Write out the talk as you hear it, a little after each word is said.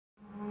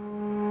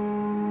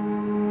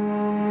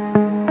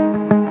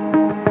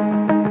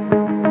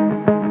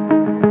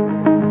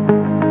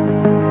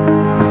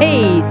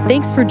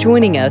Thanks for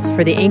joining us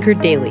for the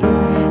Anchored Daily.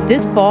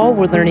 This fall,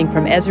 we're learning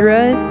from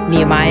Ezra,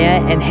 Nehemiah,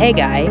 and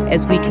Haggai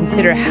as we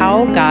consider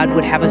how God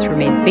would have us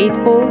remain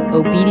faithful,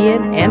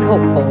 obedient, and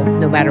hopeful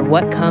no matter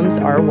what comes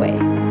our way.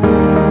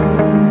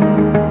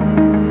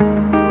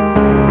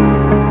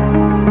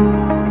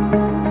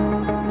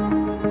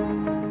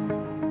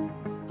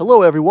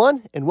 Hello,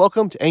 everyone, and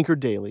welcome to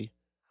Anchored Daily.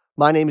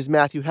 My name is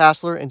Matthew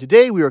Hassler, and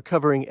today we are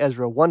covering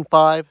Ezra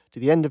 1:5 to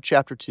the end of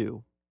chapter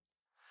 2.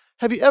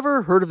 Have you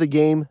ever heard of the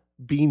game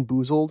Bean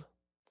Boozled?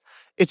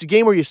 It's a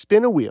game where you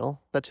spin a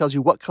wheel that tells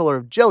you what color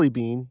of jelly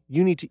bean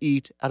you need to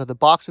eat out of the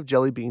box of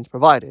jelly beans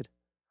provided.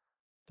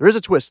 There is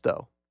a twist,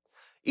 though.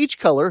 Each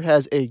color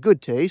has a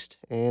good taste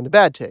and a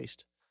bad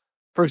taste.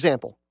 For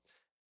example,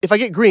 if I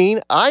get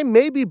green, I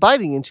may be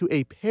biting into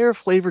a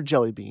pear-flavored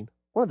jelly bean,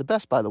 one of the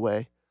best, by the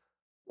way.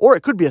 Or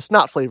it could be a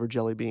snot-flavored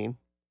jelly bean.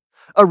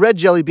 A red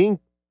jelly bean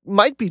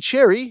might be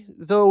cherry,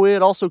 though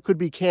it also could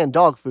be canned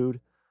dog food.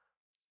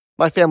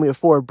 My family of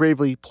four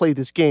bravely played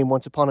this game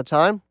once upon a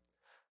time.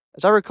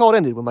 As I recall, it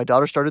ended when my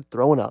daughter started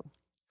throwing up.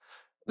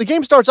 The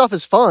game starts off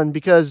as fun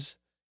because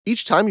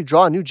each time you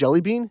draw a new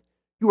jelly bean,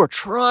 you are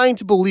trying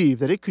to believe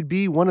that it could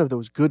be one of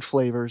those good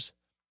flavors.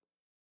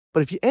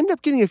 But if you end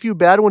up getting a few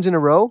bad ones in a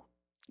row,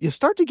 you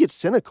start to get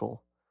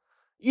cynical.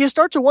 You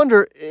start to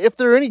wonder if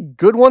there are any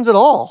good ones at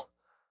all.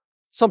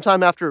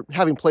 Sometime after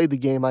having played the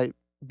game, I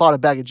bought a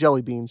bag of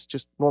jelly beans,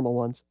 just normal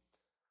ones.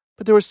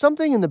 But there was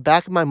something in the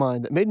back of my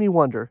mind that made me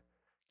wonder,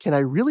 can I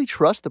really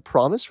trust the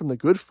promise from the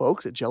good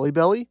folks at Jelly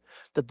Belly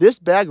that this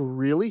bag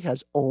really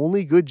has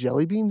only good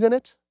jelly beans in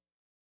it?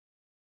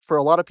 For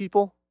a lot of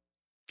people,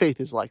 faith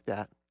is like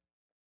that.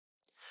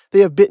 They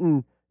have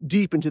bitten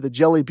deep into the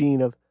jelly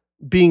bean of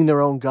being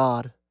their own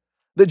God,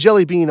 the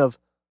jelly bean of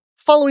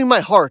following my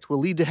heart will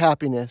lead to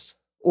happiness,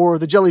 or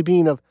the jelly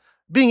bean of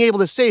being able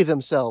to save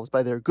themselves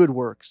by their good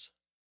works.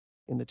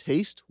 And the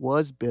taste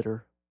was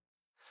bitter.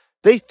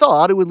 They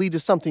thought it would lead to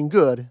something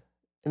good,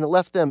 and it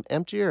left them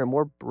emptier and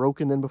more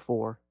broken than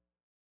before.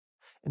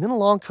 And then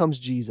along comes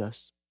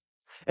Jesus,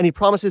 and he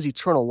promises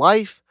eternal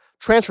life,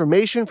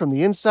 transformation from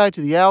the inside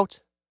to the out,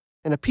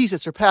 and a peace that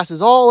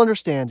surpasses all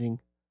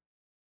understanding.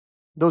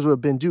 Those who have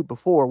been duped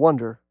before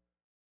wonder,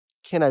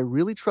 can I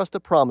really trust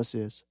the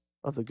promises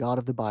of the God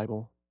of the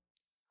Bible?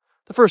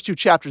 The first two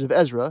chapters of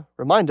Ezra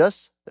remind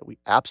us that we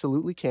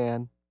absolutely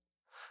can.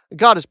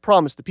 God has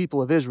promised the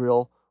people of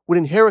Israel would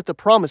inherit the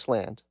promised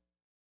land,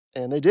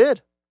 and they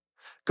did.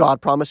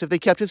 God promised if they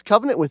kept his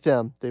covenant with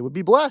them, they would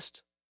be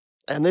blessed,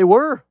 and they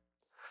were.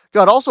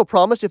 God also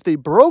promised if they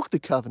broke the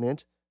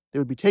covenant, they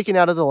would be taken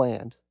out of the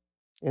land,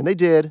 and they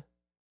did,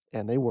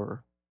 and they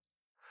were.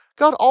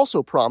 God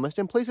also promised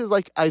in places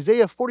like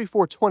Isaiah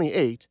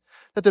 44:28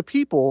 that the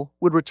people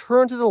would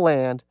return to the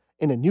land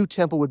and a new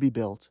temple would be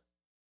built.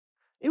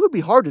 It would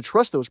be hard to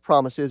trust those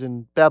promises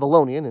in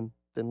Babylonian and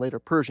then later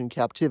Persian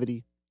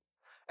captivity.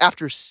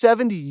 After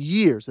 70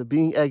 years of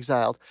being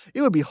exiled,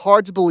 it would be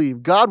hard to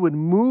believe God would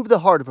move the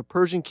heart of a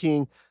Persian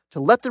king to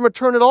let them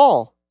return at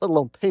all, let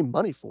alone pay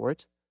money for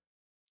it.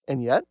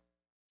 And yet,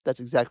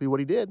 that's exactly what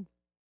he did.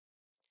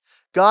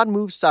 God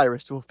moved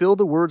Cyrus to fulfill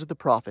the words of the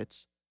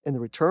prophets, and the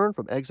return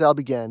from exile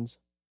begins.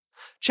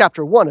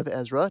 Chapter 1 of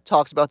Ezra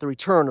talks about the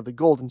return of the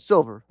gold and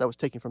silver that was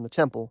taken from the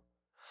temple.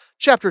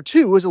 Chapter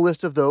 2 is a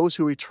list of those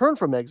who returned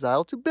from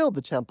exile to build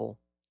the temple.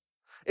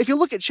 If you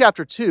look at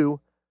chapter 2,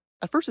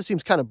 at first it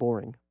seems kind of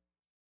boring.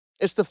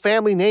 It's the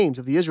family names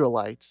of the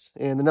Israelites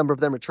and the number of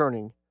them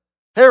returning.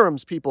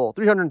 Haram's people,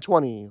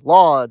 320,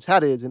 Lod's,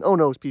 Hadid's, and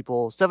Ono's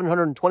people,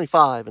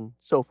 725, and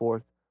so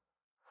forth.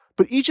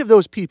 But each of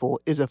those people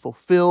is a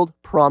fulfilled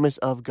promise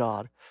of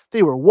God.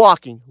 They were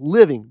walking,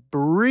 living,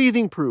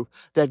 breathing proof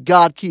that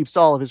God keeps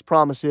all of his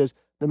promises,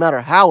 no matter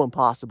how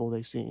impossible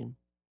they seem.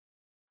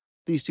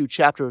 These two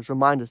chapters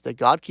remind us that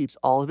God keeps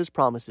all of his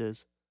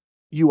promises.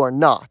 You are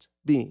not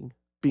being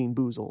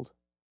boozled.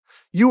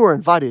 You are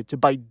invited to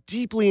bite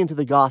deeply into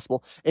the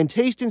gospel and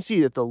taste and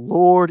see that the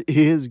Lord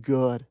is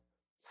good.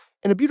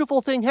 And a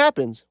beautiful thing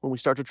happens when we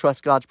start to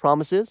trust God's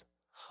promises.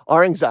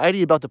 Our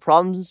anxiety about the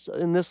problems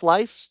in this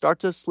life start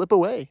to slip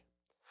away,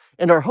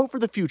 and our hope for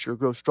the future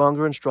grows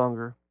stronger and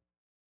stronger.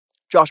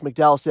 Josh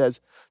McDowell says,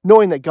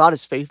 knowing that God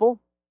is faithful,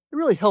 it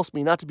really helps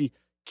me not to be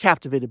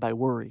captivated by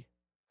worry.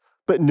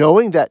 But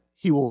knowing that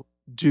he will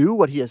do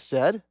what he has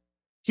said,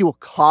 he will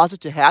cause it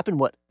to happen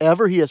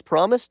whatever he has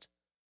promised,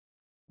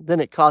 then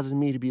it causes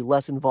me to be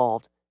less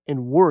involved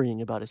in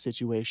worrying about a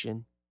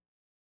situation.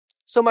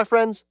 So, my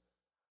friends,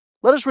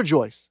 let us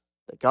rejoice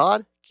that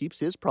God keeps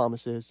his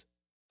promises.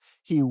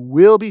 He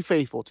will be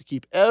faithful to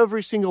keep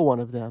every single one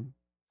of them.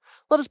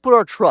 Let us put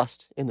our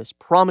trust in this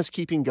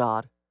promise-keeping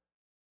God,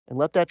 and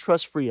let that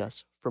trust free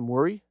us from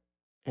worry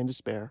and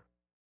despair.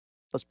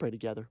 Let's pray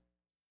together.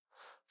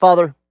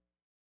 Father,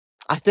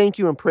 I thank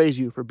you and praise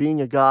you for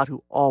being a God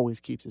who always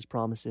keeps his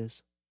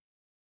promises.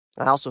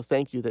 I also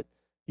thank you that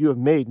you have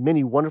made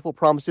many wonderful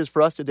promises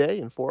for us today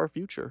and for our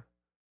future.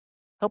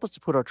 Help us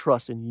to put our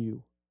trust in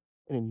you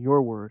and in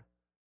your word,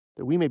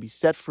 that we may be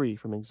set free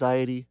from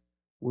anxiety,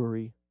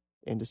 worry,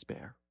 and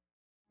despair.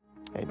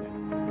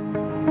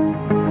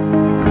 Amen.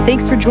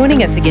 thanks for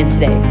joining us again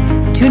today.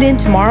 Tune in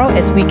tomorrow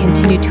as we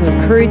continue to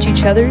encourage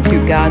each other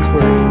through God's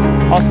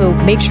Word. Also,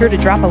 make sure to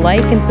drop a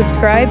like and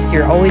subscribe so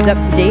you're always up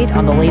to date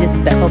on the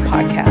latest Bethel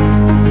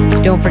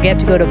podcast. Don't forget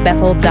to go to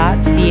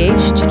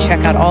bethel.ch to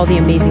check out all the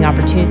amazing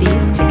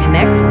opportunities to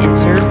connect and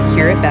serve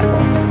here at Bethel.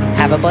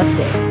 Have a blessed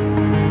day.